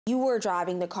You were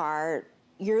driving the car.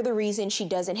 You're the reason she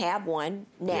doesn't have one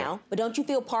now. Yeah. But don't you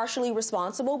feel partially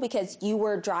responsible because you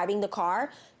were driving the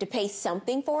car to pay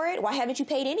something for it? Why haven't you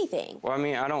paid anything? Well, I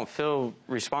mean, I don't feel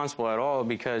responsible at all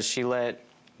because she let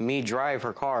me drive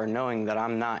her car knowing that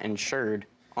I'm not insured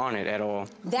on it at all.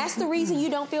 That's the reason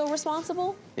you don't feel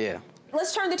responsible? Yeah.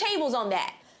 Let's turn the tables on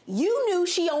that. You knew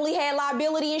she only had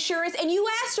liability insurance and you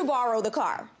asked to borrow the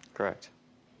car. Correct.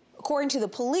 According to the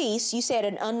police, you said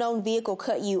an unknown vehicle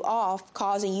cut you off,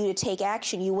 causing you to take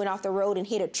action. You went off the road and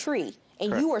hit a tree. And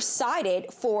Correct. you were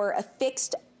cited for a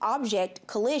fixed object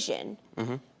collision.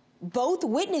 Mm-hmm. Both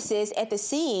witnesses at the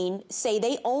scene say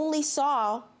they only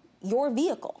saw your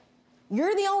vehicle.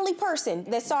 You're the only person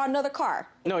that saw another car.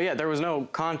 No, yeah, there was no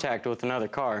contact with another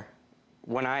car.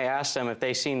 When I asked them if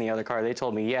they seen the other car, they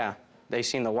told me, yeah, they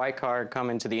seen the white car come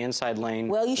into the inside lane.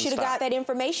 Well, you and should have got stop. that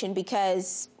information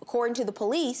because, according to the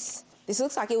police, this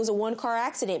looks like it was a one-car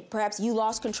accident. Perhaps you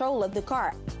lost control of the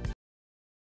car.